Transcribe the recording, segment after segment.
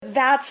But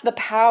that's the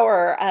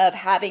power of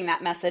having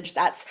that message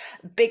that's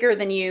bigger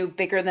than you,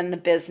 bigger than the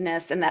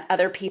business, and that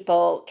other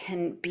people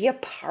can be a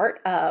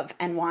part of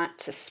and want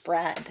to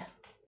spread.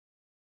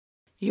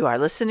 You are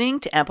listening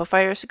to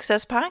Amplify Your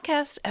Success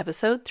Podcast,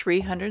 episode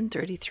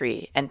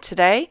 333. And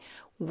today,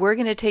 we're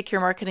going to take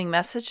your marketing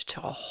message to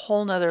a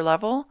whole nother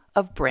level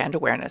of brand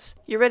awareness.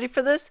 You ready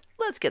for this?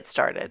 Let's get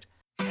started.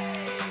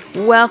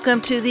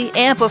 Welcome to the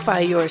Amplify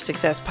Your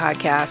Success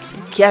Podcast.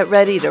 Get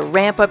ready to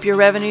ramp up your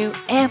revenue,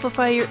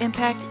 amplify your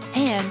impact,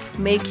 and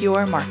make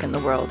your mark in the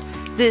world.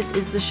 This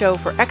is the show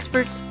for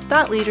experts,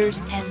 thought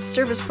leaders, and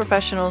service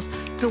professionals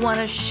who want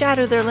to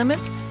shatter their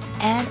limits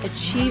and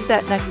achieve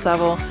that next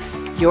level.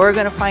 You're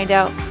going to find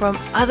out from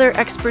other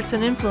experts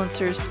and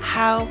influencers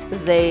how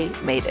they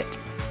made it.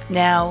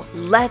 Now,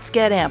 let's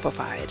get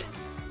amplified.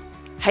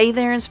 Hey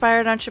there,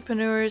 inspired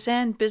entrepreneurs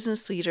and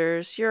business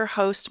leaders. Your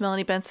host,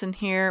 Melanie Benson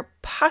here,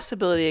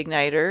 possibility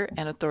igniter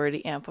and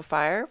authority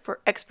amplifier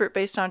for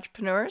expert-based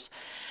entrepreneurs.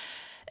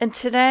 And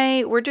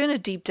today, we're doing a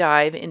deep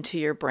dive into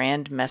your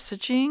brand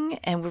messaging,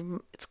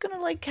 and it's going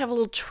to have a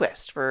little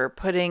twist. We're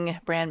putting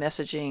brand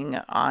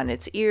messaging on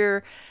its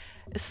ear.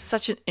 It's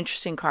such an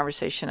interesting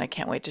conversation. I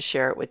can't wait to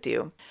share it with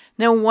you.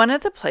 Now, one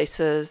of the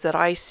places that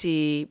I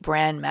see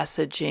brand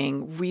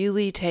messaging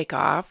really take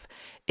off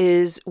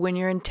is when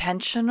you're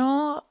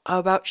intentional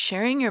about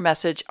sharing your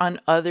message on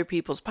other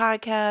people's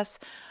podcasts,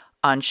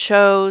 on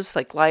shows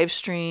like live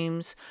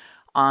streams,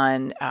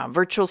 on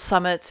virtual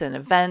summits and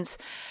events,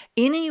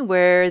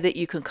 anywhere that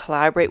you can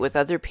collaborate with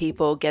other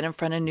people, get in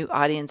front of new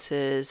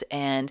audiences,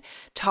 and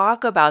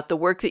talk about the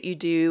work that you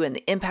do and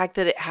the impact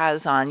that it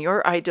has on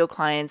your ideal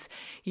clients.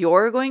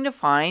 You're going to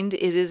find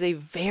it is a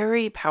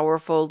very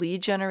powerful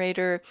lead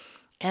generator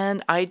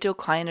and ideal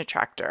client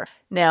attractor.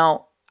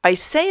 Now, I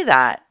say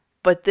that,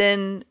 but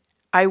then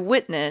I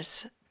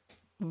witness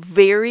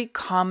very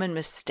common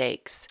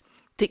mistakes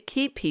that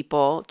keep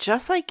people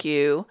just like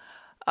you,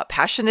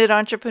 passionate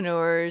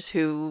entrepreneurs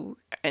who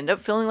end up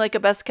feeling like a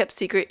best kept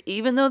secret,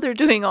 even though they're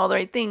doing all the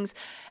right things.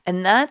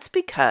 And that's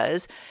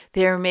because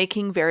they're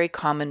making very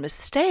common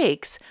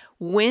mistakes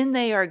when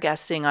they are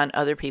guesting on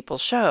other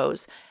people's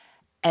shows.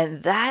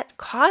 And that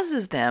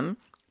causes them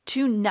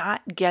to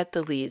not get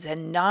the leads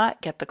and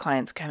not get the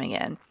clients coming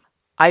in.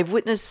 I've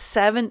witnessed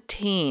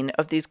 17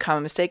 of these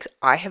common mistakes.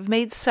 I have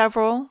made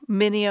several,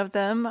 many of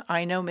them.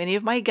 I know many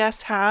of my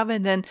guests have,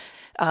 and then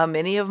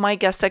many of my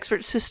guest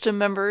expert system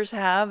members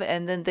have,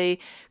 and then they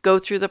go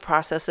through the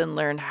process and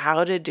learn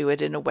how to do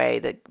it in a way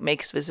that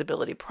makes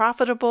visibility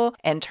profitable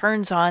and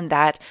turns on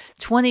that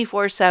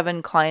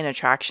 24/7 client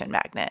attraction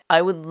magnet.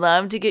 I would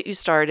love to get you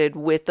started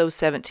with those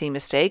 17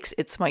 mistakes.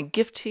 It's my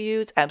gift to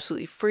you. It's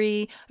absolutely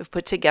free. I've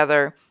put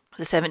together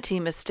the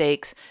 17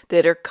 mistakes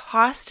that are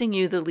costing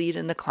you the lead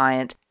and the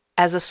client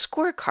as a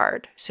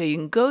scorecard. So you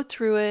can go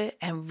through it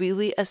and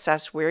really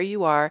assess where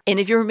you are. And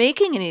if you're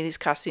making any of these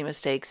costly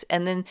mistakes,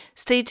 and then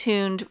stay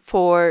tuned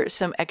for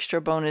some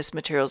extra bonus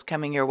materials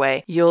coming your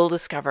way, you'll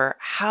discover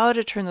how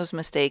to turn those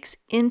mistakes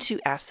into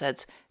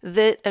assets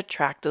that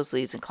attract those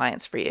leads and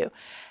clients for you.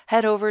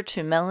 Head over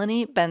to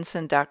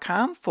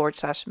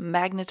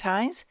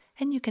melaniebenson.com/magnetize,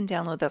 and you can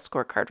download that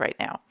scorecard right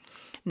now.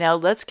 Now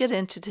let's get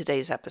into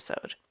today's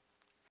episode.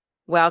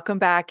 Welcome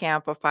back,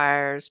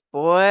 Amplifiers.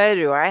 Boy,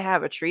 do I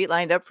have a treat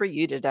lined up for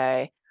you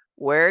today.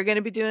 We're going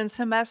to be doing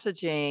some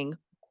messaging,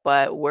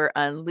 but we're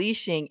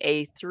unleashing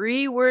a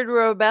 3-word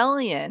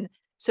rebellion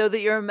so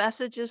that your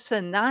message is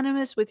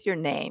synonymous with your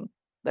name.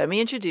 Let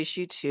me introduce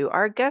you to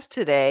our guest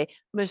today,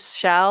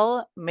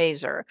 Michelle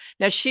Mazur.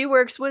 Now, she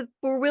works with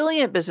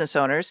brilliant business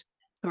owners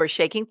who are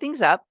shaking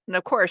things up. And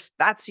of course,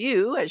 that's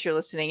you as you're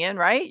listening in,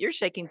 right? You're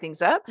shaking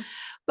things up,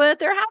 but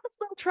they're having a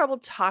little trouble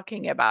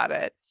talking about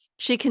it.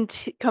 She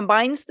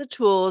combines the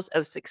tools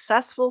of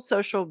successful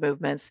social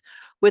movements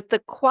with the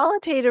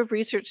qualitative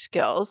research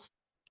skills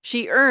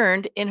she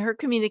earned in her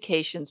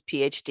communications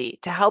PhD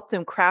to help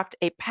them craft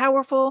a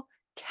powerful,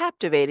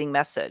 captivating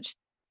message.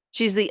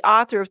 She's the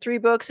author of 3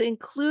 books,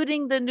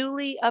 including the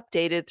newly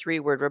updated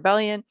 3-Word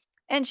Rebellion,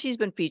 and she's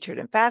been featured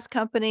in Fast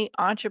Company,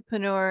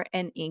 Entrepreneur,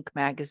 and Inc.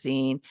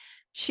 magazine.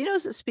 She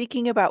knows that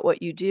speaking about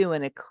what you do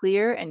in a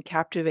clear and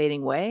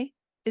captivating way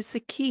is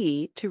the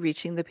key to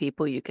reaching the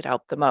people you could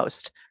help the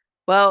most.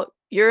 Well,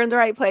 you're in the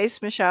right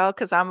place, Michelle,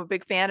 because I'm a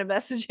big fan of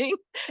messaging.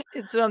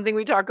 It's something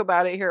we talk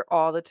about it here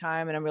all the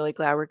time, and I'm really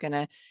glad we're going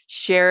to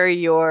share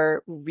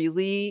your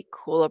really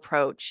cool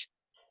approach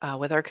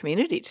with our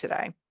community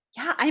today.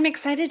 Yeah, I'm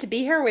excited to be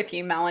here with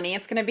you, Melanie.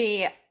 It's going to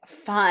be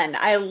fun.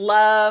 I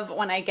love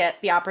when I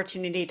get the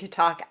opportunity to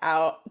talk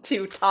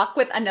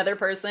with another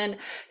person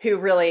who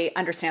really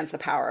understands the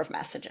power of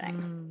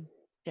messaging.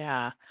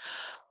 Yeah.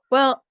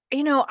 Well,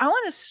 I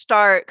want to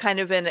start kind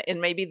of in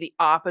maybe the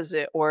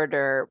opposite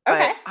order,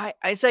 Okay. but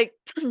it's like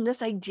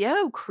this idea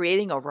of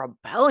creating a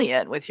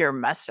rebellion with your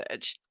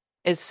message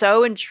is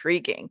so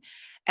intriguing.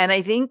 And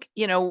I think,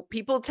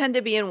 people tend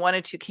to be in one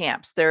of two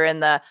camps. They're in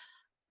the,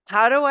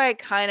 how do I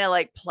kind of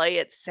play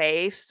it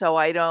safe so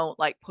I don't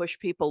push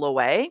people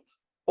away?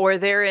 Or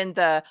they're in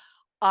the,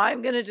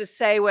 I'm going to just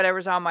say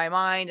whatever's on my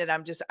mind. And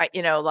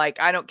like,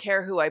 I don't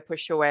care who I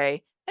push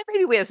away. And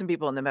maybe we have some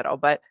people in the middle,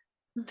 but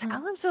Mhm.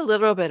 tell us a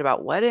little bit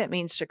about what it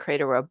means to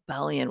create a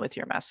rebellion with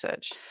your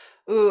message.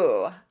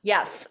 Ooh,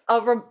 yes.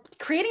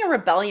 Creating a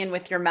rebellion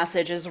with your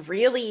message is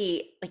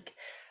really like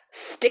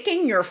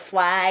sticking your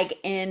flag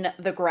in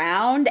the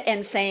ground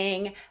and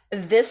saying,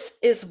 this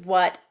is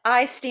what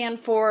I stand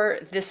for.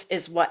 This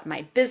is what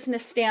my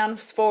business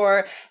stands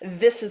for.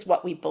 This is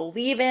what we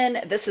believe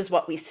in. This is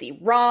what we see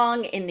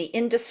wrong in the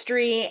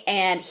industry.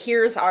 And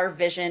here's our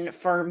vision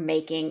for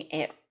making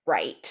it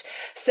right.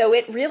 So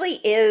it really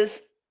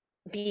is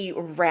the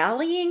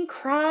rallying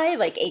cry,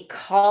 like a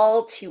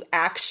call to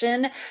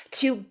action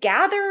to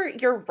gather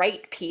your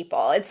right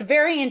people. It's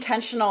very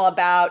intentional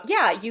about,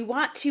 yeah, you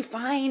want to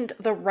find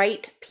the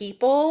right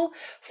people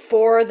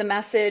for the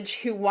message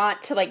who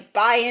want to like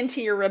buy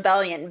into your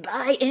rebellion,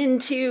 buy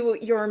into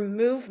your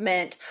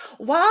movement,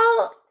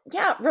 while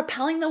yeah,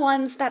 repelling the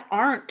ones that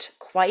aren't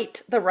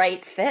quite the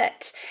right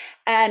fit.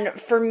 And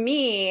for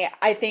me,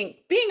 I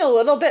think being a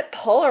little bit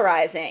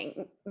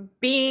polarizing,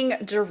 being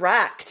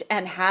direct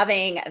and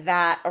having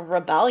that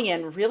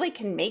rebellion really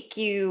can make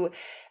you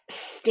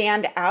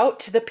stand out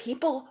to the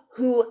people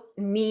who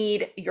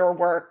need your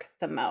work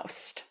the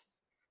most.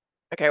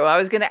 Okay, well, I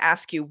was going to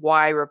ask you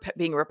why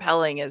being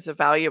repelling is a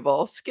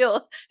valuable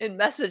skill in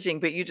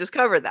messaging, but you just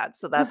covered that.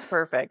 So that's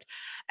perfect.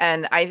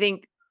 And I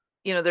think,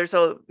 there's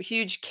a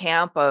huge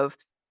camp of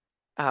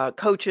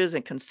coaches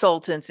and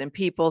consultants and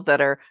people that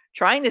are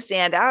trying to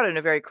stand out in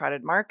a very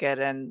crowded market.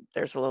 And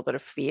there's a little bit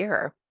of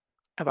fear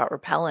about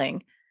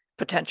repelling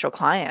potential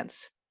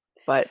clients.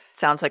 But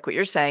sounds like what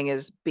you're saying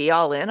is be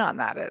all in on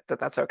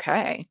that's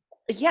okay.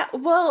 Yeah,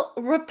 well,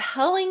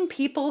 repelling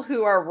people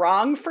who are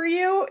wrong for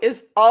you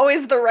is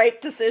always the right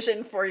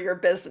decision for your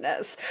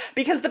business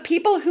because the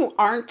people who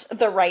aren't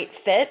the right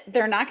fit,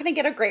 they're not going to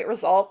get a great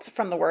result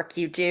from the work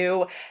you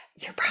do.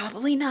 You're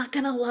probably not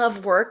going to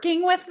love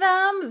working with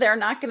them. They're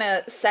not going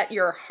to set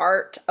your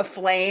heart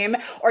aflame,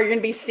 or you're going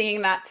to be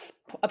seeing that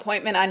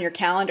appointment on your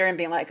calendar and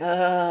being like,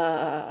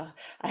 I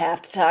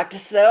have to talk to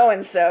so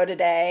and so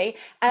today.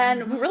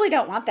 And we Mhm. really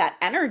don't want that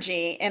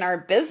energy in our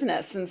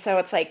business. And so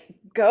it's like,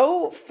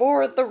 go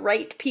for the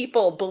right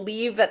people,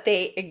 believe that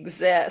they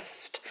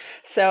exist.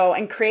 So,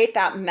 and create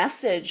that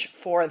message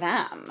for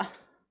them.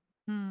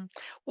 Hmm.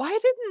 Why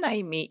didn't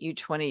I meet you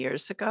 20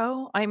 years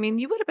ago? I mean,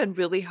 you would have been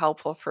really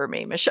helpful for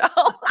me,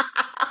 Michelle.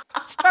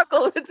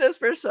 Struggled with this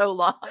for so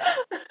long.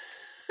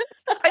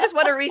 I just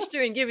want to reach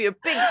through and give you a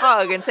big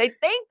hug and say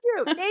thank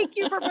you. Thank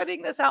you for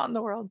putting this out in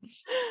the world.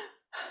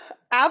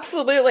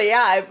 Absolutely.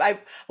 Yeah.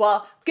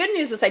 Well, good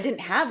news is I didn't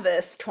have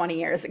this 20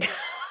 years ago.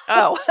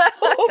 Oh,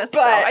 so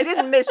But I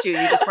didn't miss you.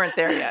 You just weren't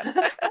there yet.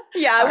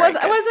 yeah, All right,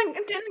 I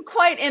good. didn't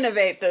quite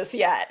innovate this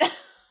yet.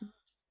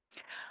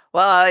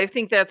 Well, I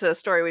think that's a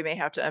story we may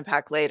have to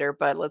unpack later,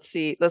 but let's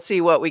see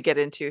what we get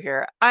into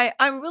here.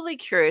 I'm really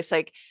curious,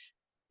 like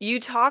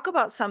you talk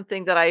about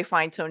something that I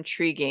find so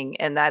intriguing,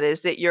 and that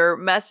is that your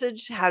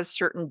message has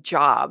certain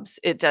jobs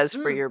it does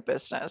for Mm, your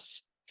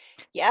business.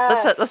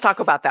 Let's talk yes.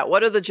 about that.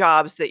 What are the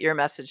jobs that your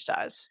message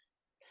does?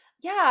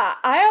 Yeah,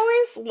 I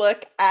always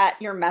look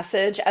at your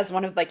message as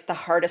one of like the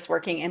hardest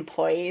working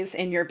employees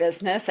in your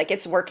business. Like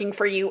it's working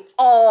for you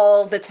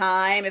all the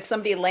time. If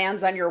somebody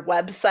lands on your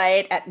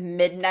website at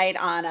midnight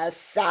on a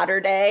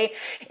Saturday,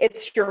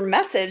 it's your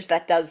message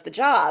that does the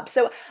job.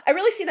 So I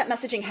really see that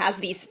messaging has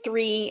these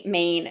three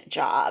main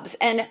jobs.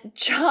 And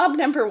job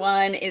number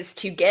one is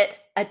to get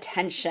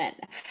attention.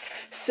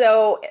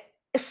 So,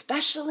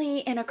 especially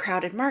in a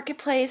crowded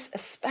marketplace,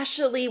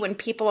 especially when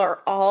people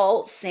are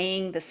all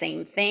saying the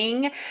same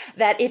thing,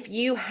 that if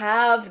you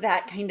have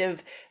that kind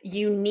of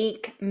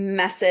unique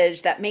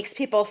message that makes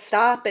people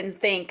stop and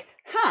think,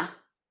 huh,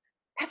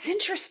 that's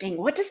interesting.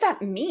 What does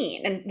that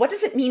mean? And what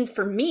does it mean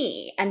for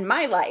me and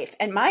my life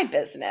and my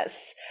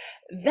business?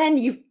 Then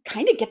you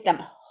kind of get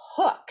them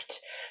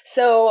hooked.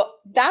 So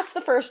that's the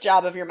first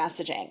job of your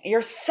messaging.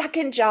 Your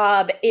second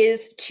job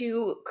is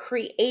to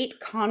create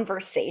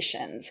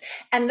conversations.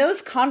 And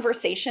those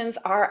conversations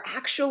are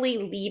actually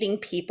leading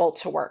people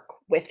to work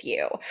with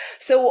you.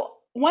 So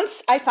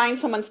once I find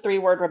someone's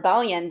three-word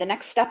rebellion, the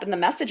next step in the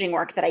messaging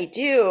work that I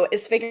do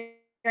is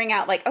figuring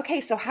out like,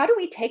 okay, so how do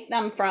we take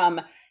them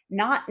from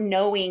not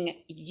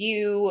knowing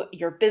you,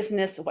 your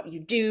business, what you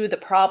do, the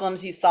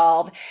problems you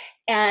solve,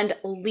 and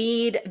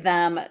lead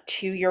them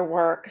to your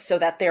work so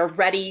that they're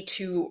ready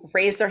to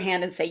raise their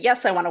hand and say,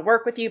 yes, I want to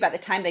work with you. By the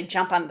time they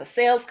jump on the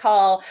sales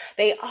call,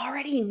 they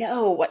already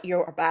know what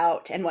you're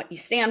about and what you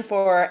stand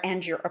for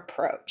and your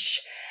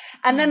approach.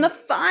 And then the Mm,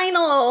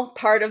 final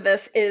part of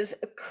this is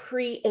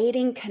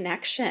creating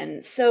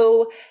connection.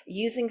 So,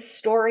 using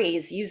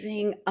stories,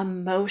 using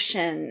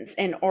emotions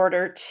in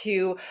order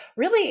to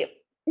really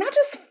not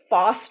just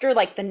foster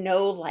like the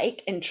know,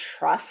 like, and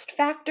trust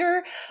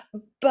factor,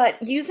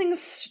 but using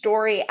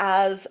story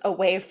as a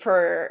way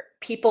for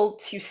people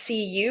to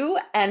see you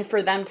and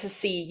for them to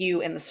see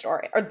you in the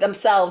story or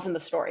themselves in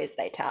the stories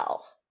they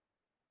tell.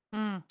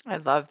 I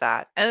love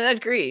that. And I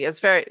agree.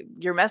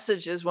 Your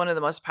message is one of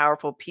the most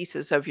powerful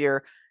pieces of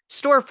your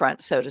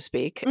storefront, so to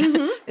speak.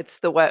 Hmm. It's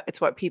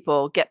what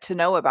people get to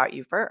know about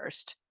you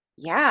first.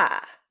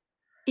 Yeah.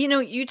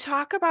 You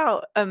talk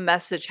about a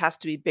message has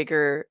to be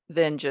bigger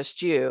than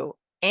just you,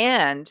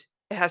 and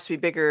it has to be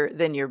bigger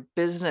than your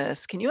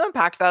business. Can you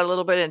unpack that a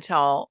little bit and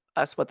tell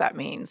us what that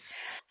means?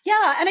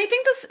 Yeah, and I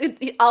think this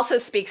it also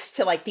speaks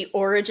to like the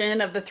origin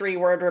of the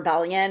three-word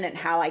rebellion and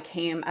how I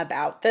came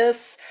about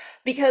this.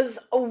 Because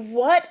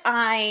what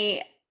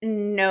I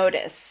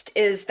noticed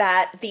is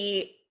that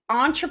the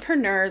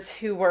entrepreneurs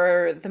who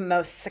were the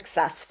most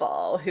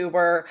successful, who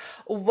were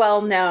well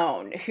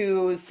known,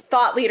 whose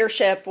thought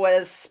leadership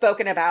was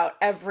spoken about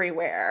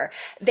everywhere,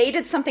 they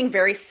did something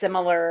very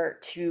similar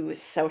to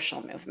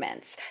social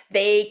movements.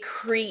 They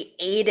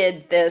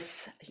created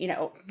this,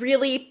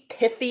 really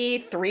pithy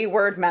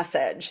three-word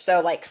message. So,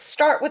 like,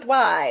 start with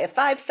why, a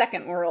 5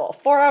 second rule,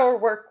 4 hour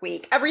work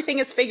week, everything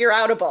is figure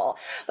outable.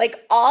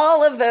 Like,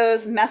 all of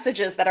those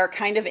messages that are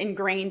kind of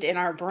ingrained in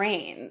our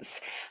brains.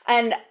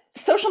 And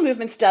social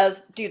movements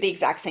does do the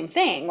exact same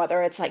thing,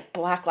 whether it's like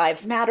Black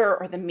Lives Matter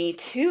or the Me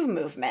Too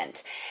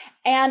movement.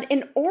 And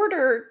in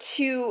order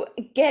to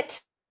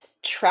get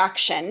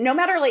traction, no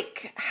matter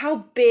like how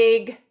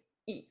big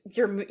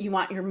you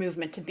want your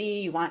movement to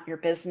be, you want your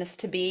business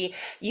to be,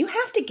 you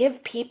have to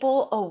give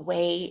people a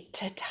way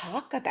to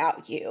talk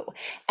about you.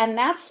 And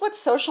that's what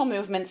social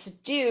movements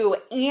do.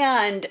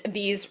 And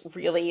these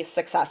really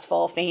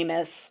successful,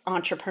 famous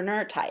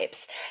entrepreneur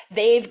types,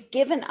 they've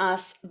given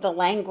us the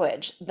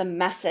language, the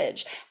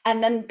message,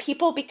 and then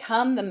people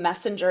become the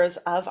messengers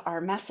of our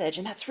message.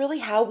 And that's really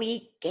how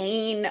we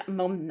gain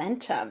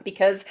momentum.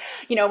 Because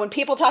when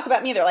people talk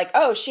about me, they're like,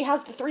 oh, she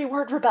has the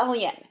three-word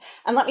rebellion.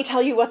 And let me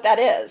tell you what that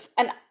is.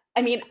 And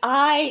I mean,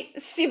 I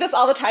see this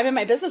all the time in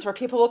my business where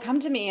people will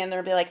come to me and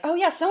they'll be like, oh,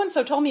 yeah, so and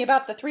so told me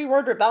about the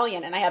three-word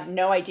rebellion. And I have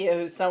no idea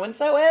who so and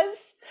so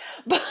is.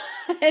 But,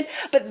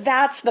 but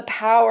that's the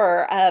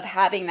power of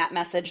having that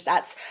message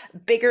that's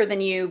bigger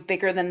than you,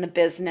 bigger than the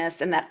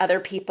business, and that other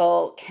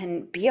people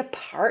can be a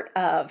part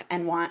of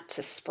and want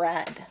to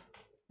spread.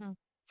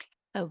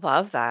 I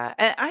love that.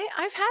 And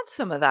I've had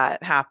some of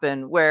that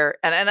happen where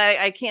and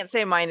I can't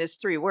say mine is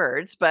 3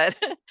 words, but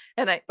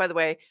and I by the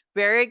way,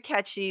 very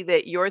catchy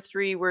that your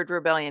 3-word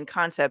rebellion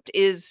concept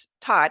is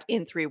taught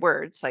in 3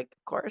 words, like,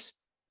 of course.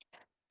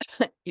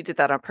 You did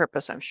that on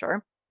purpose, I'm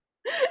sure.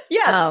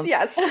 Yes, Um,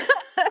 yes.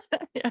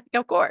 yeah,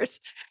 of course.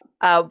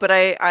 But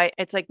I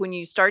it's like when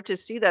you start to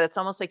see that, it's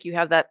almost like you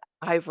have that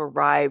 "I've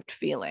arrived"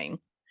 feeling.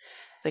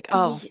 It's like,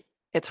 "Oh,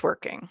 it's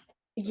working."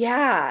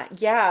 Yeah,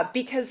 yeah,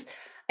 because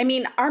I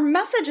mean, our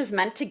message is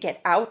meant to get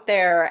out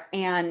there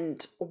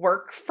and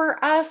work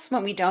for us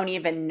when we don't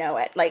even know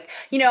it. Like,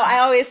 I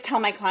Mhm. always tell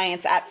my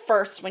clients at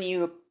first when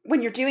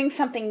you're doing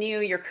something new,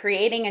 you're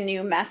creating a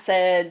new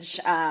message,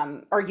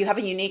 or you have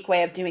a unique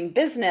way of doing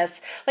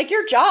business. Like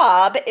your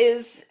job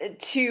is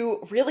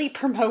to really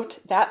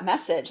promote that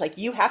message. Like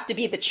you have to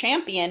be the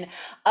champion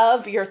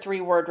of your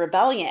three-word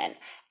rebellion.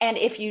 And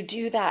if you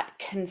do that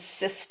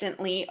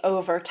consistently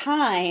over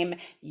time,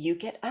 you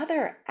get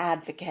other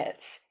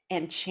advocates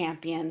and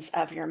champions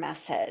of your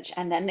message.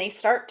 And then they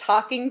start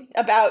talking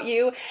about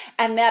you.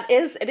 And it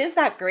is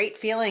that great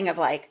feeling of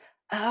like,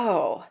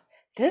 oh,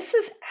 this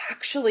is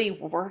actually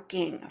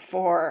working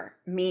for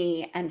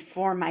me and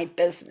for my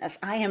business.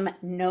 I am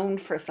known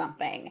for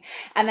something.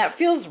 And that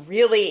feels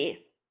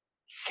really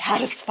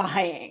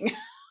satisfying.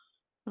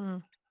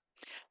 Mm.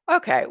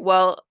 Okay,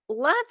 well,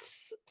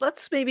 let's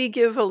maybe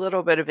give a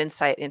little bit of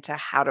insight into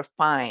how to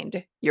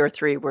find your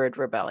 3-word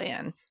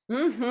rebellion.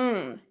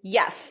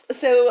 Yes.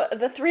 So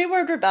the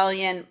three-word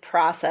rebellion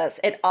process,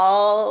 it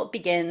all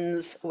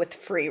begins with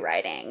free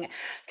writing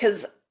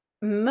because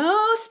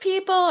most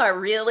people are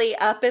really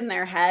up in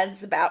their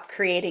heads about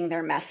creating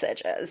their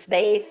messages.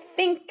 They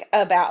think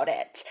about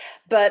it,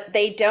 but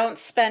they don't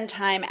spend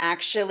time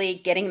actually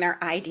getting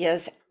their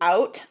ideas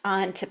out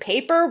onto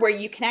paper where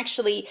you can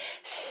actually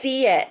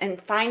see it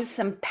and find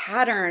some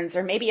patterns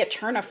or maybe a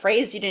turn of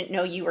phrase you didn't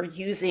know you were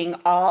using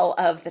all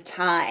of the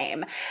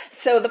time.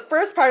 So the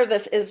first part of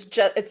this is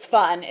just it's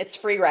fun, it's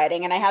free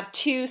writing, and I have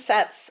two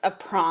sets of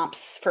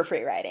prompts for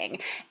free writing.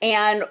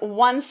 And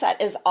one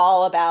set is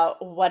all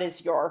about what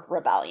is your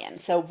rebellion?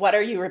 So what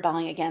are you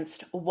rebelling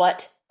against?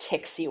 What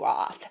ticks you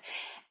off?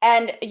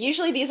 And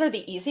usually these are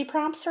the easy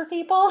prompts for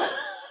people.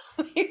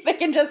 They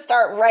can just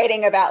start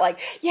writing about like,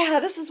 yeah,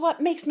 this is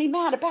what makes me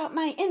mad about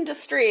my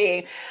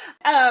industry.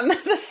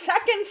 The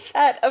second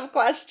set of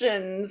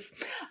questions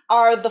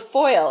are the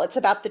foil. It's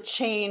about the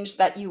change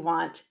that you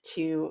want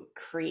to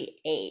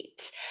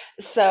create.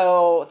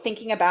 So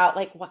thinking about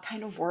like what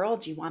kind of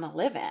world you want to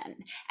live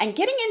in and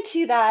getting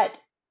into that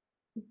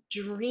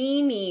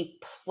dreamy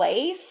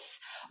place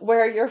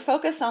where you're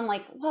focused on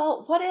like,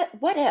 well, what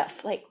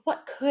if like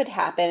what could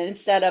happen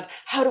instead of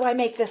how do I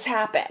make this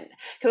happen?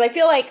 Because I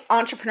feel like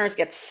entrepreneurs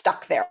get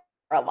stuck there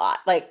a lot.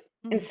 Like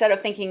Mm. instead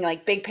of thinking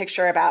like big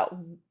picture about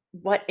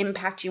what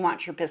impact you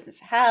want your business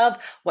to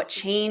have, what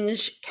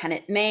change can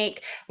it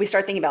make, we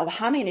start thinking about, well,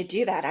 how am I going to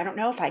do that? I don't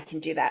know if I can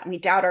do that. And we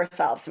doubt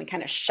ourselves and we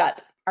kind of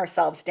shut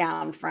ourselves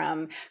down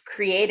from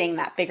creating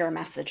that bigger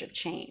message of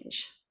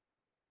change.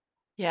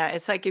 Yeah,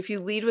 it's like if you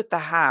lead with the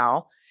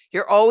how,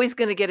 you're always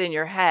going to get in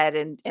your head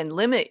and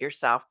limit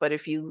yourself. But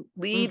if you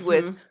lead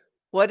with Hmm.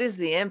 what is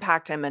the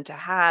impact I'm meant to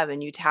have,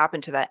 and you tap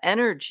into that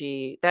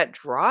energy that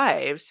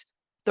drives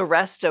the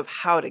rest of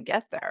how to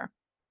get there.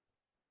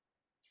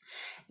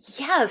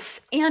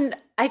 Yes, and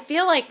I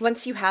feel like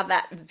once you have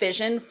that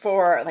vision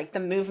for like the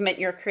movement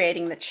you're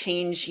creating, the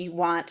change you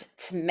want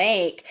to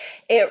make,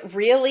 it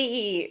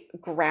really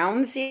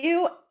grounds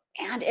you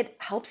and it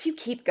helps you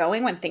keep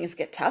going when things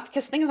get tough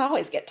because things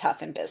always get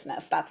tough in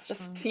business. That's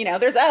just, Mm.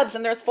 there's ebbs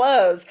and there's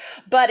flows.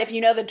 But if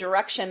you know the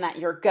direction that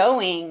you're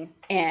going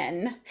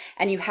in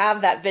and you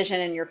have that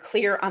vision and you're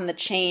clear on the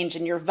change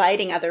and you're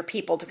inviting other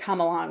people to come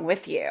along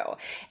with you,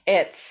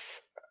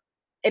 it's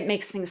it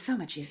makes things so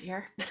much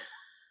easier.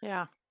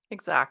 Yeah,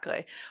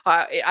 exactly.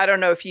 I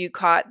don't know if you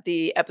caught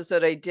the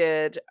episode I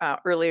did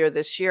earlier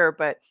this year,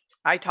 but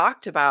I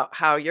talked about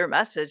how your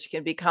message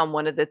can become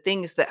one of the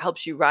things that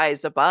helps you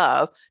rise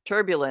above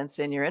turbulence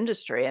in your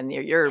industry, and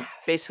you're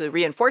basically Yes.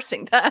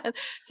 reinforcing that.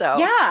 So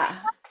Yeah.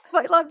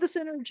 I love this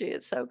energy.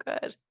 It's so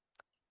good.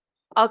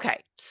 Okay,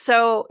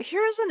 so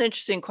here's an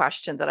interesting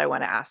question that I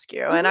want to ask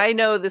you. And Mhm. I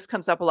know this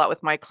comes up a lot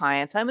with my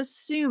clients. I'm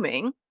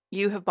assuming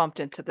you have bumped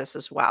into this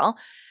as well,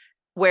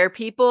 where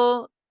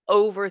people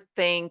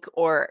overthink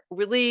or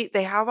really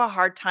they have a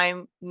hard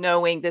time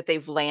knowing that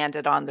they've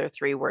landed on their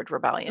three-word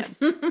rebellion,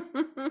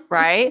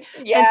 right?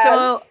 And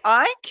so Yes.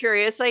 I'm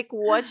curious, like,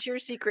 what's your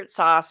secret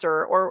sauce,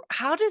 or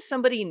how does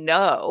somebody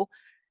know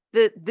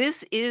that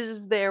this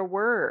is their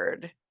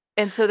word?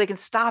 And so they can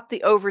stop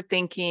the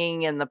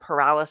overthinking and the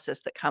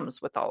paralysis that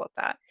comes with all of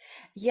that.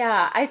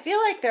 Yeah, I feel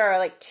like there are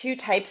like two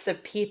types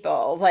of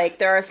people. Like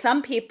there are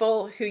some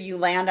people who you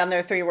land on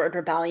their three-word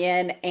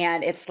rebellion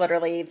and it's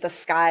literally the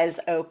skies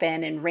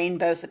open and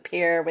rainbows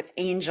appear with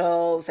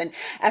angels and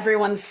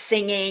everyone's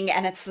singing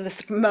and it's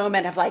this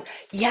moment of like,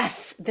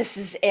 yes, this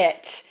is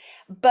it.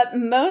 But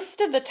most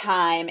of the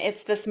time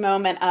it's this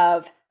moment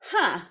of,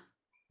 huh,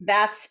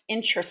 that's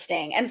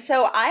interesting. And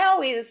so I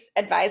always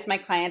advise my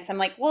clients, I'm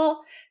like,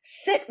 well,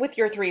 sit with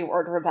your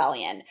three-word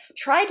rebellion.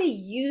 Try to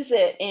use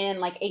it in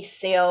like a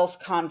sales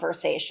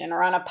conversation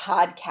or on a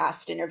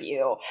podcast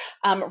interview.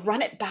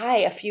 Run it by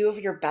a few of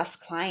your best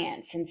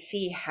clients and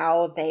see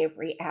how they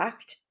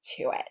react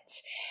to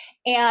it.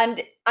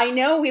 And I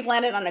know we've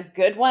landed on a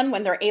good one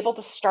when they're able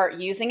to start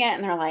using it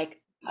and they're like,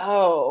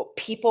 oh,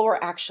 people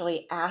were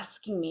actually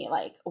asking me,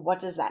 like, what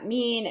does that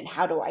mean? And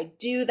how do I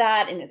do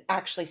that? And it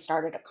actually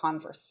started a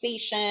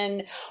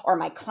conversation, or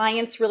my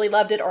clients really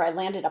loved it, or I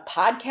landed a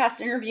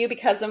podcast interview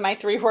because of my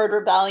three-word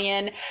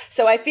rebellion.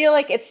 So I feel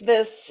like it's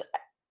this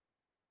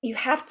you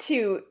have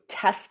to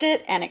test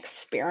it and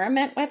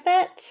experiment with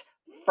it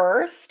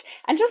first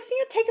and just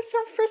take it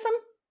for some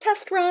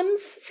test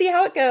runs, see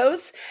how it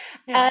goes,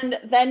 Yeah. and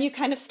then you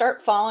kind of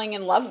start falling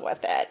in love with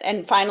it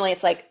and finally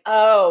it's like,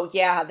 oh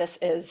yeah, this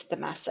is the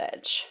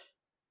message.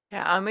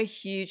 Yeah, I'm a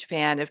huge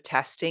fan of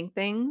testing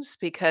things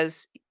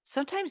because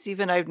sometimes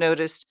even I've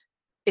noticed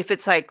if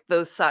it's like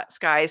those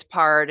skies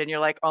part and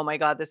you're like, oh my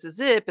God, this is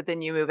it. But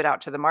then you move it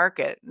out to the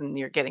market and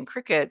you're getting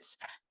crickets.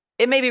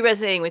 It may be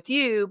resonating with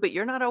you, but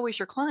you're not always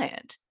your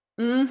client.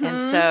 And Mm-hmm.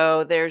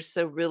 so there's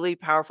a really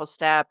powerful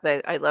step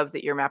that I love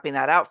that you're mapping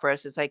that out for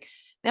us. It's like,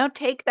 now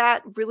take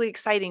that really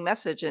exciting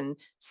message and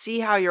see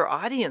how your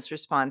audience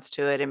responds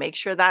to it and make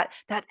sure that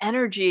that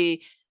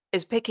energy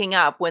is picking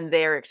up when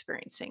they're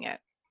experiencing it.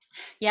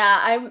 Yeah,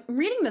 I'm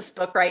reading this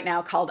book right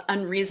now called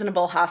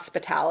Unreasonable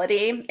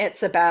Hospitality.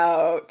 It's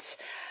about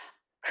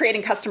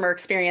creating customer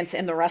experience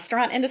in the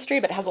restaurant industry,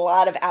 but has a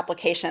lot of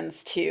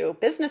applications to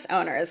business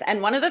owners.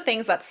 And one of the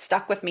things that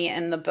stuck with me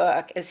in the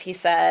book is he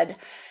said,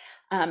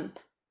 um,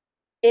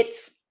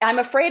 I'm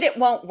afraid it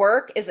won't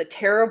work is a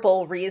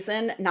terrible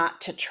reason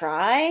not to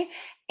try.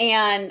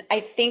 And I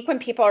think when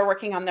people are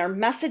working on their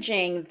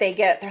messaging,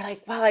 they're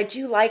like, well, I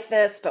do like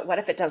this, but what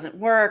if it doesn't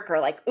work? Or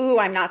like, ooh,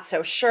 I'm not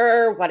so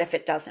sure. What if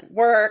it doesn't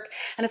work?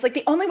 And it's like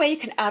the only way you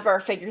can ever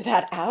figure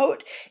that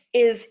out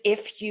is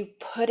if you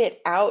put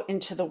it out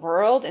into the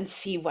world and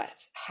see what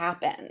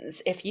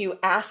happens. If you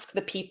ask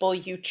the people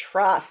you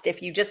trust,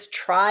 if you just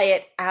try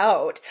it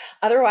out.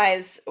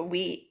 Otherwise,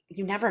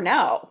 you never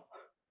know.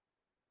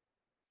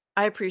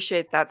 I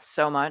appreciate that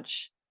so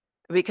much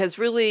because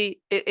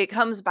really it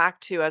comes back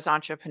to as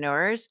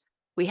entrepreneurs,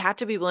 we have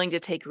to be willing to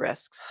take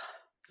risks,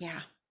 Yeah.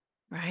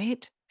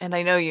 right? And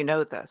I know you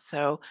know this.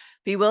 So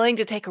be willing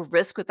to take a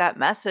risk with that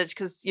message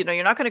because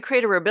you're not going to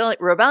create a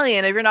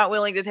rebellion if you're not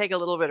willing to take a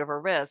little bit of a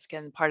risk.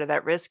 And part of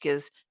that risk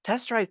is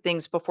test drive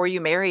things before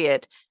you marry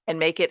it and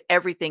make it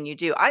everything you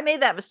do. I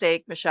made that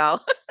mistake,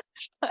 Michelle.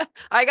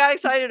 I got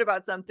excited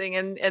about something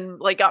and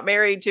like got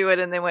married to it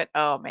and then went,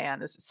 "Oh man,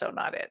 this is so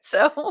not it."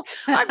 So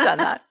I've done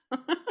that.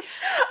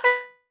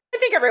 I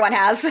think everyone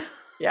has.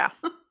 Yeah.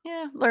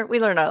 Yeah, we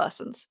learn our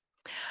lessons.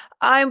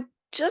 I'm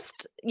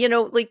just,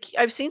 like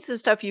I've seen some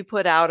stuff you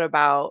put out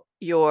about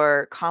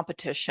your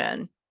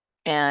competition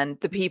and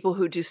the people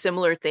who do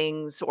similar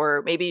things,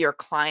 or maybe your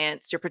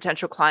clients, your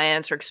potential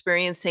clients, or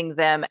experiencing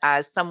them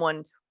as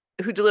someone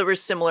who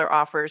delivers similar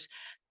offers.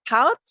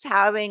 How does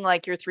having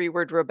like your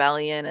three-word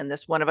rebellion and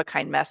this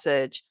one-of-a-kind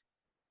message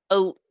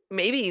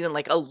maybe even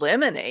like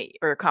eliminate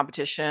or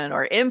competition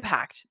or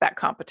impact that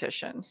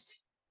competition?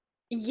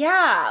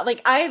 Yeah,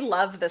 like I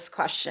love this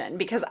question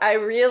because I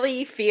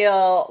really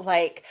feel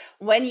like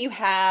when you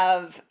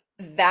have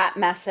that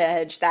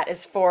message that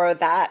is for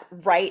that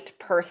right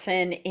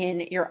person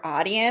in your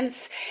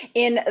audience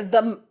in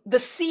the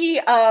sea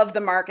of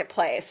the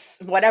marketplace,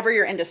 whatever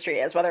your industry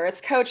is, whether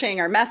it's coaching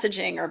or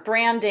messaging or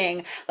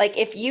branding, like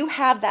if you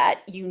have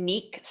that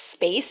unique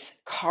space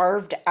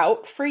carved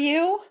out for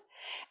you,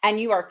 and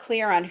you are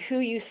clear on who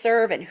you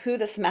serve and who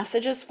this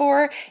message is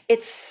for,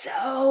 it's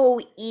so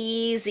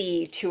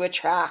easy to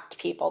attract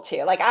people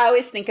to. Like I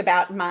always think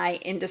about my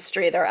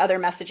industry, there are other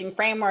messaging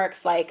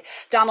frameworks like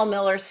Donald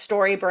Miller's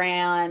Story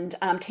Brand,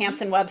 Mhm.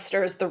 Tamsin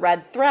Webster's The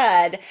Red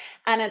Thread,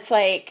 and it's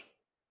like,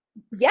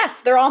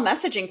 yes, they're all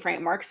messaging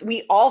frameworks.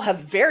 We all have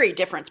very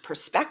different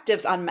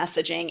perspectives on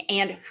messaging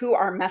and who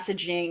our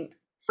messaging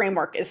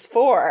framework is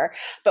for,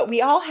 but we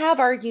all have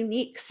our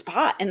unique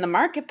spot in the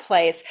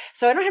marketplace.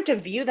 So I don't have to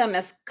view them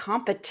as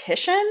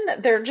competition.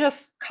 They're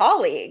just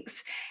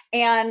colleagues.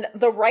 And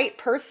the right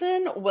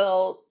person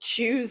will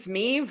choose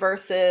me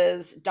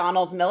versus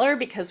Donald Miller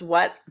because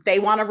what they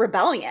want a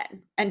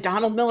rebellion. And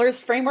Donald Miller's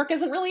framework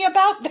isn't really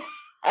about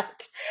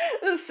that.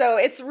 So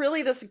it's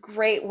really this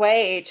great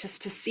way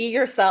just to see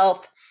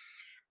yourself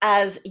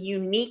as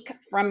unique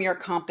from your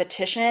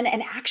competition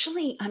and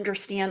actually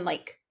understand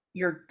like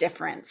your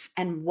difference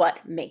and what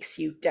makes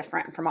you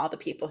different from all the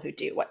people who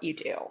do what you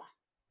do.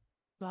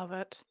 Love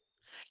it.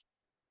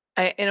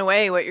 In a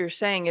way, what you're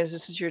saying is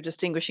this is your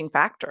distinguishing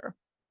factor.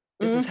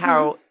 This is Mm-hmm.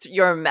 how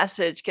your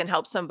message can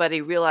help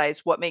somebody realize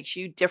what makes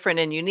you different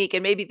and unique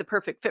and maybe the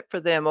perfect fit for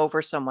them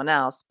over someone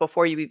else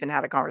before you even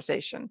had a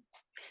conversation.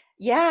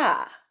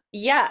 Yeah.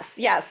 Yes,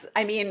 yes.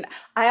 I mean,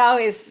 I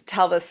always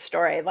tell this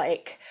story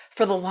like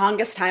for the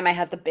longest time I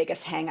had the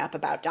biggest hang up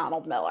about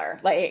Donald Miller.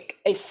 Like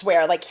I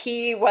swear, like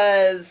he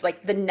was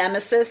like the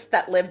nemesis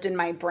that lived in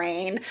my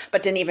brain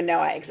but didn't even know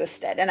I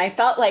existed. And I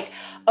felt like,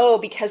 oh,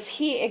 because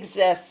he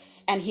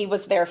exists and he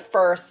was there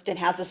first and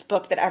has this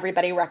book that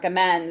everybody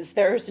recommends,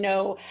 there's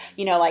no,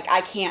 like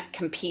I can't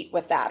compete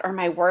with that or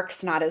my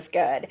work's not as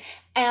good.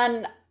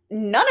 And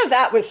none of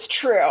that was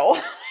true.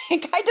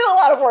 Like I did a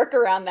lot of work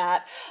around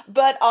that,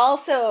 but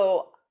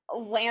also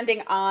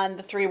landing on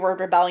the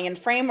three-word rebellion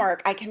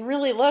framework, I can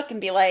really look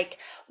and be like,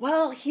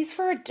 well, he's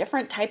for a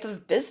different type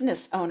of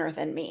business owner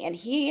than me, and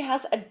he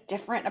has a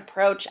different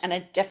approach and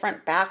a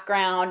different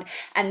background.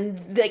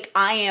 And like,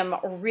 I am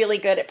really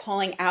good at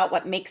pulling out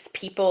what makes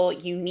people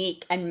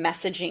unique and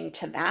messaging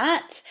to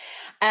that.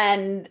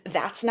 And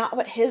that's not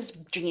what his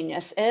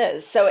genius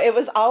is. So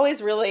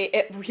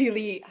it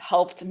really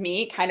helped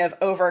me kind of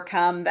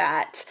overcome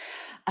that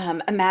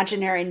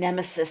imaginary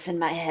nemesis in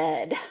my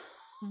head.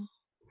 Mm.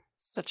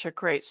 Such a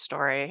great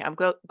story. I'm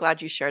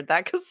glad you shared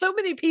that because so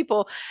many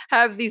people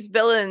have these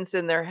villains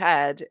in their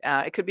head.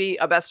 It could be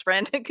a best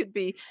friend, it could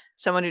be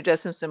someone who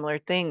does some similar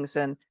things.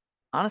 And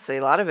honestly,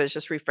 a lot of it is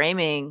just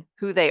reframing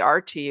who they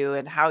are to you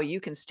and how you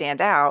can stand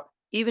out.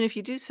 Even if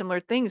you do similar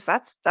things,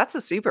 that's a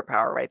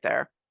superpower right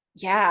there.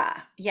 Yeah,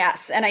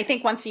 yes. And I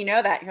think once you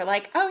know that, you're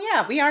like, oh,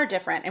 yeah, we are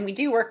different and we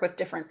do work with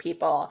different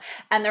people.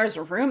 And there's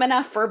room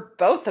enough for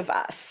both of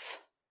us.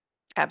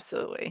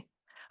 Absolutely.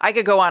 I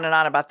could go on and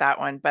on about that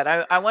one, but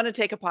I want to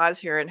take a pause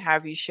here and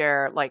have you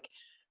share like,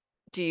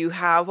 do you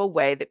have a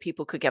way that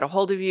people could get a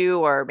hold of you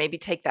or maybe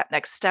take that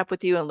next step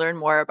with you and learn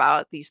more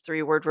about these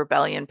three-word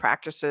rebellion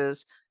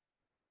practices?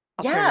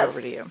 I'll turn it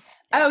over to you. Yes.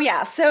 Yeah. Oh,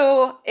 yeah.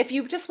 So if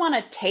you just want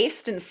to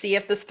taste and see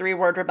if this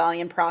three-word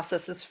rebellion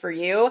process is for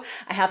you,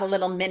 I have a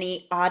little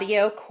mini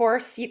audio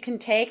course you can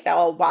take that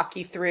will walk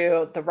you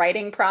through the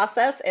writing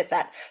process. It's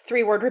at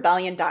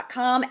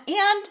threewordrebellion.com.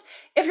 And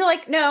if you're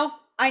like, no,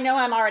 I know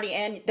I'm already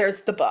in,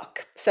 there's the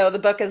book. So the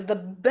book is the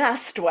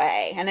best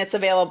way, and it's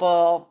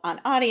available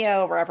on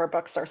audio wherever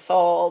books are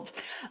sold.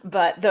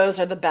 But those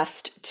are the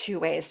best two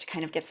ways to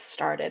kind of get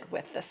started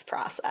with this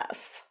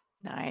process.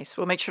 Nice.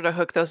 We'll make sure to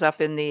hook those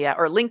up in the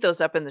or link those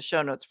up in the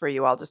show notes for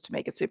you all just to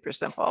make it super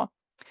simple.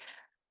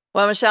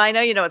 Well, Michelle, I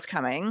know you know what's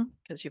coming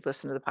because you've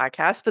listened to the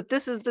podcast, but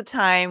this is the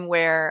time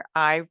where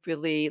I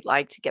really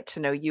like to get to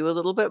know you a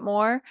little bit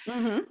more.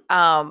 Hmm.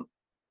 Um,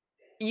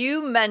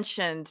 You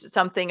mentioned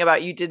something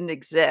about you didn't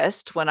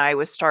exist when I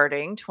was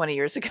starting 20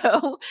 years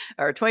ago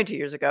or 22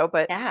 years ago,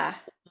 but Yeah.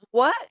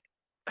 what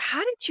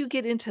how did you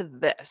get into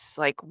this?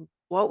 Like,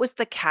 what was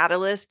the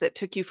catalyst that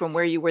took you from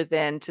where you were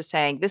then to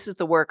saying, "This is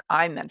the work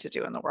I'm meant to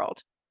do in the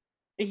world"?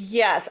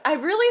 Yes, I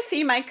really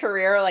see my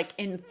career like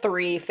in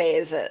three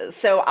phases.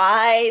 So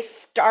I'm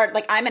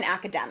an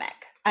academic.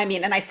 I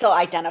mean, and I still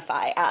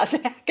identify as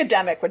an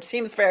academic, which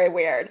seems very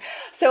weird.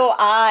 So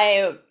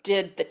I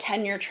did the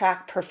tenure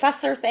track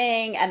professor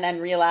thing and then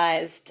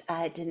realized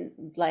I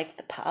didn't like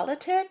the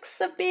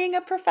politics of being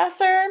a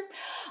professor,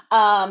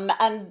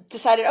 and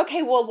decided,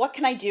 okay, well, what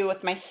can I do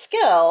with my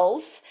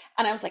skills?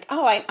 And I was like,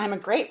 oh, I'm a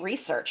great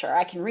researcher.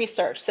 I can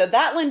research. So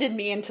that landed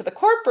me into the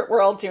corporate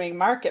world doing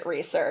market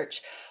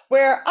research,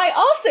 where I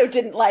also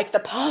didn't like the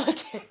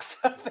politics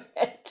of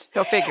it.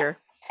 Go figure.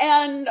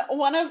 And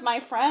one of my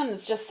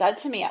friends just said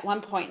to me at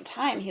one point in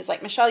time, he's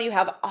like, Michelle, you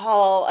have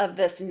all of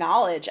this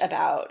knowledge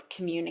about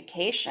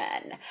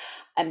communication.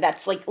 And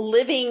that's like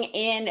living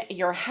in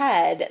your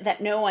head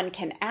that no one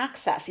can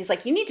access. He's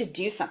like, you need to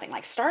do something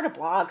like start a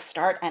blog,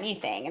 start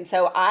anything. And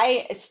so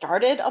I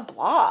started a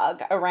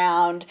blog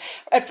around,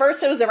 at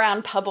first it was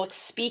around public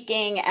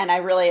speaking. And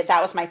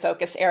that was my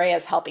focus area,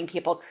 is helping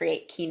people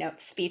create keynote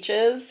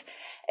speeches,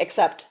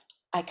 except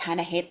I kind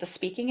of hate the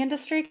speaking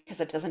industry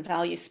because it doesn't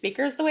value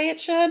speakers the way it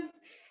should.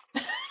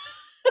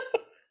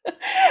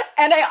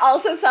 And I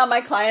also saw my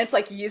clients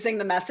like using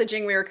the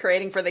messaging we were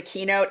creating for the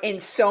keynote in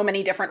so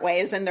many different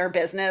ways in their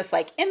business,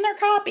 like in their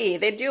copy.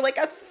 They'd do like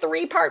a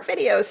 3-part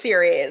video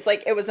series.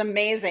 Like it was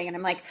amazing. And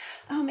I'm like,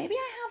 oh, maybe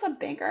I have a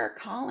bigger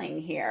calling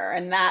here.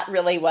 And that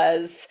really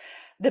was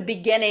the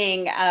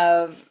beginning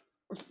of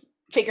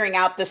figuring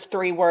out this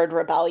 3-word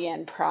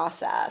rebellion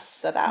process.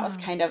 So that was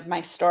Hmm. kind of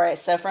my story.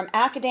 So from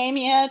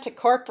academia to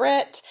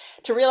corporate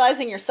to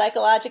realizing you're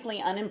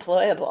psychologically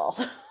unemployable.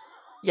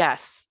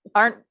 Yes.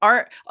 Aren't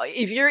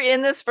if you're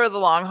in this for the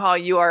long haul,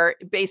 you are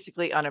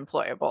basically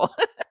unemployable.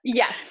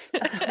 Yes,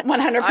 I'm with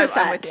you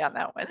 100%. on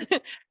that one.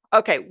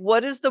 Okay,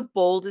 what is the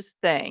boldest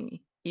thing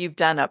you've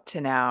done up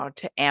to now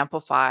to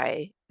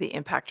amplify the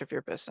impact of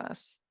your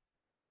business?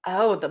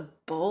 Oh, the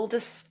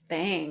boldest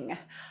thing.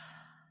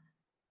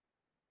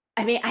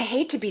 I mean, I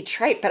hate to be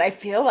trite, but I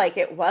feel like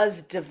it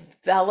was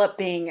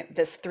developing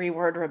this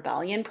 3-word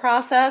rebellion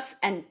process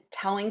and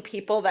telling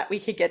people that we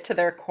could get to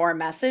their core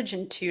message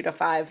in 2 to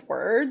 5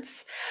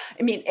 words.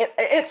 I mean,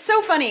 it's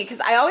so funny because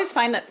I always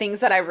find that things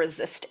that I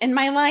resist in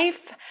my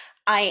life,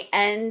 I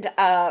end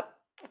up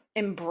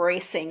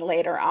embracing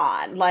later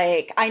on.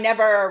 Like, I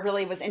never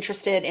really was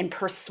interested in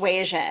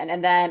persuasion,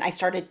 and then I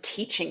started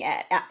teaching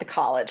it at the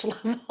college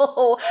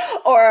level.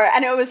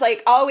 And it was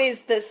like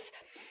always this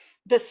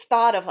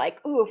thought of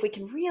like, ooh, if we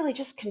can really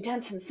just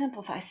condense and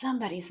simplify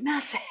somebody's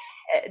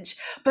message.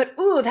 But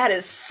ooh, that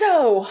is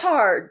so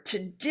hard to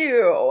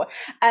do.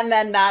 And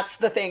then that's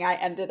the thing I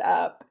ended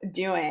up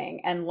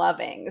doing and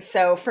loving.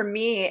 So for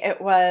me,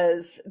 it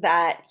was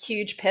that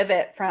huge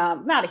pivot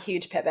from, not a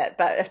huge pivot,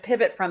 but a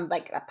pivot from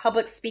like a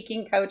public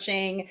speaking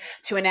coaching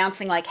to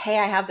announcing, like, hey,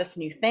 I have this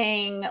new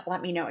thing.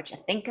 Let me know what you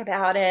think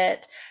about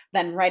it.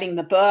 Then writing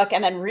the book,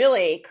 and then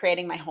really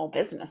creating my whole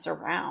business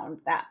around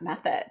that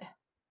method.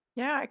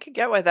 Yeah, I could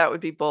get why that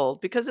would be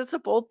bold because it's a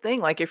bold thing.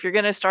 Like if you're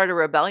going to start a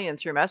rebellion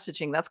through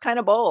messaging, that's kind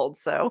of bold.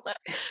 So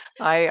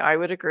I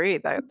would agree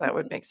that that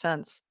would make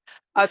sense.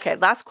 Okay,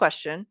 last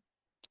question.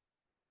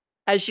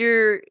 As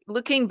you're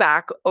looking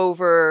back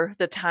over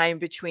the time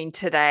between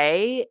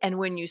today and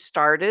when you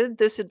started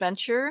this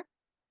adventure,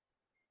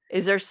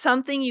 is there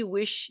something you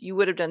wish you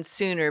would have done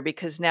sooner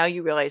because now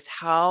you realize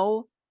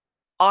how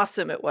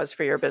awesome it was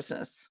for your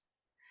business?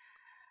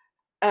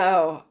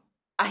 Oh,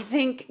 I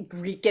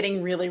think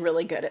getting really,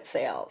 really good at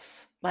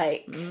sales.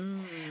 Like,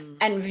 Mm.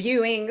 and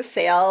viewing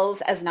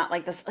sales as not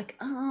like this, like,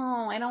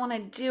 oh, I don't want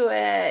to do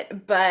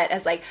it, but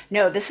as like,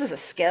 no, this is a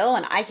skill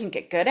and I can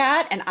get good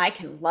at, and I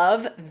can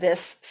love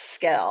this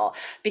skill.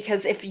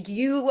 Because if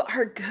you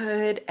are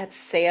good at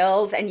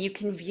sales and you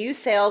can view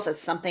sales as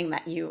something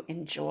that you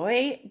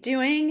enjoy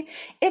doing,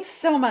 it's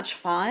so much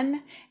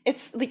fun.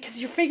 It's because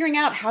you're figuring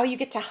out how you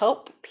get to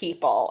help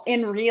people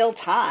in real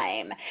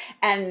time.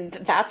 And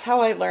that's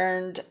how I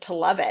learned to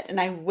love it. And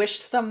I wish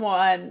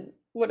someone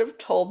would have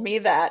told me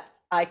that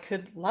I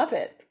could love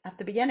it at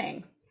the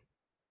beginning.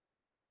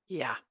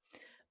 Yeah.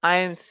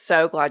 I'm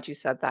so glad you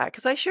said that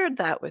because I shared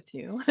that with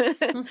you.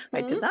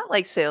 I did Hmm. not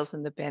like sales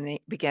in the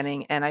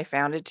beginning, and I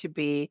found it to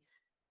be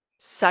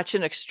such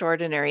an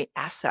extraordinary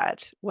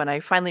asset when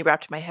I finally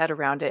wrapped my head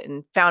around it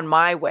and found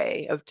my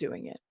way of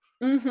doing it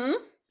Hmm.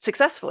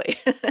 successfully.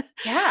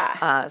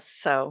 Yeah.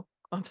 So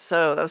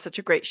that was such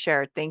a great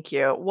share. Thank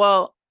you.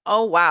 Well,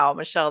 oh wow,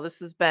 Michelle, this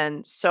has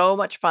been so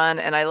much fun,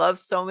 and I love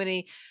so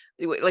many.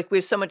 Like we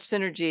have so much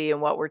synergy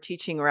in what we're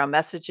teaching around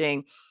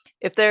messaging.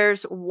 If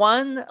there's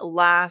one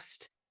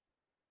last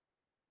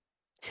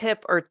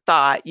tip or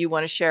thought you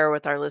want to share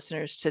with our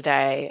listeners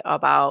today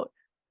about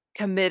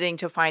committing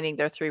to finding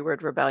their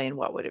 3-word rebellion,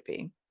 what would it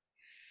be?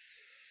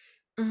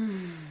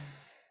 Mm.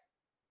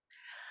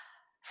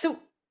 So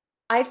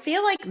I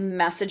feel like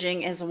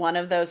messaging is one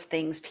of those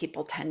things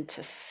people tend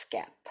to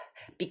skip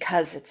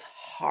because it's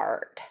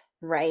hard.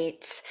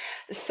 Right.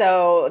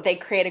 So they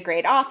create a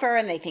great offer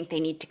and they think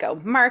they need to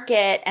go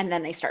market, and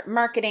then they start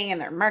marketing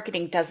and their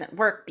marketing doesn't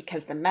work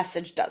because the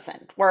message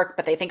doesn't work,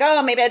 but they think,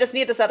 oh, maybe I just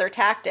need this other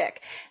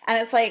tactic. And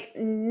it's like,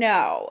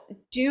 no,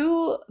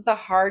 do the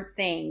hard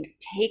thing,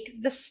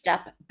 take the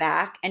step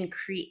back and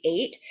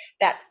create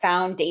that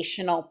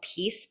foundational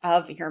piece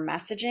of your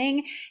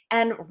messaging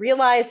and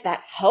realize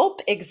that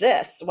help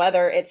exists,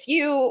 whether it's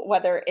you,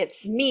 whether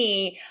it's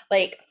me,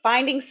 like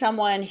finding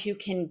someone who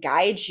can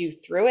guide you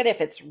through it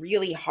if it's really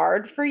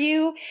hard for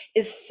you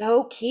is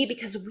so key,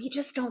 because we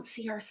just don't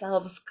see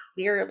ourselves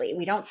clearly.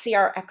 We don't see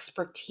our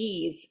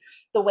expertise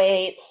the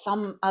way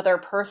some other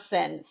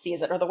person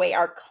sees it or the way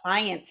our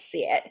clients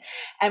see it.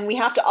 And we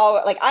have to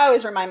all, like, I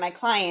always remind my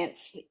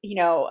clients,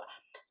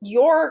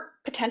 your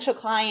potential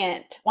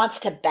client wants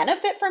to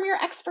benefit from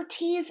your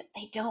expertise.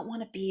 They don't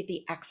want to be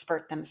the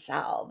expert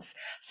themselves.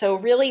 So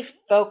really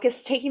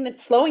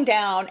slowing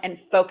down and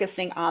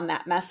focusing on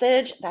that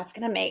message. That's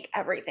going to make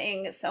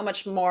everything so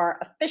much more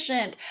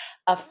efficient,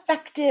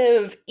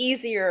 effective,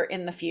 easier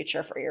in the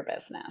future for your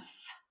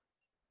business.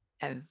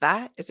 And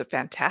that is a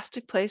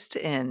fantastic place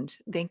to end.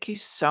 Thank you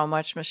so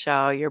much,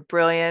 Michelle. You're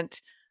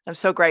brilliant. I'm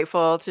so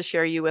grateful to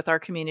share you with our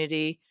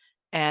community.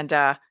 And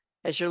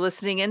as you're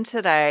listening in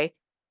today,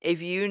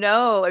 if you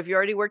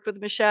already worked with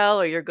Michelle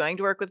or you're going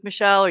to work with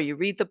Michelle or you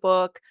read the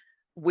book,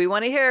 we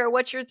want to hear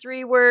what's your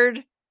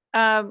 3-word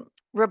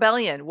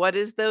rebellion. What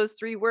is those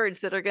 3 words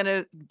that are going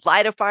to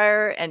light a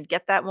fire and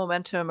get that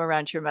momentum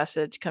around your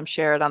message? Come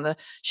share it on the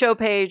show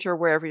page or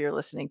wherever you're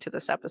listening to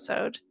this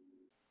episode.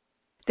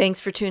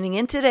 Thanks for tuning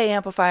in today,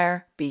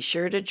 Amplifier. Be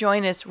sure to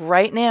join us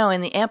right now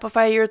in the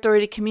Amplify Your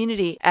Authority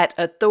community at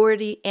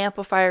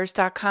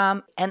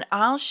authorityamplifiers.com, and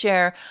I'll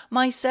share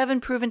my 7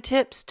 proven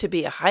tips to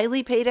be a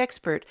highly paid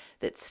expert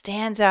that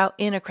stands out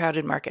in a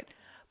crowded market.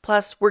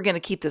 Plus, we're going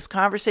to keep this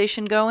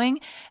conversation going,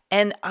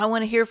 and I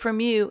want to hear from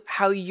you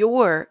how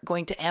you're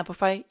going to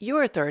amplify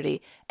your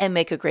authority and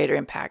make a greater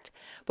impact.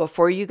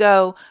 Before you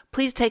go,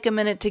 please take a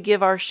minute to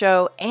give our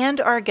show and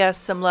our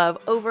guests some love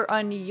over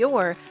on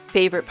your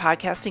favorite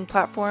podcasting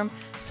platform.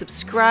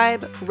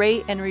 Subscribe,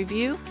 rate, and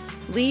review.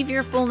 Leave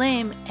your full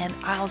name, and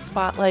I'll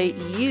spotlight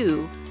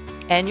you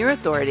and your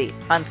authority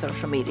on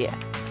social media.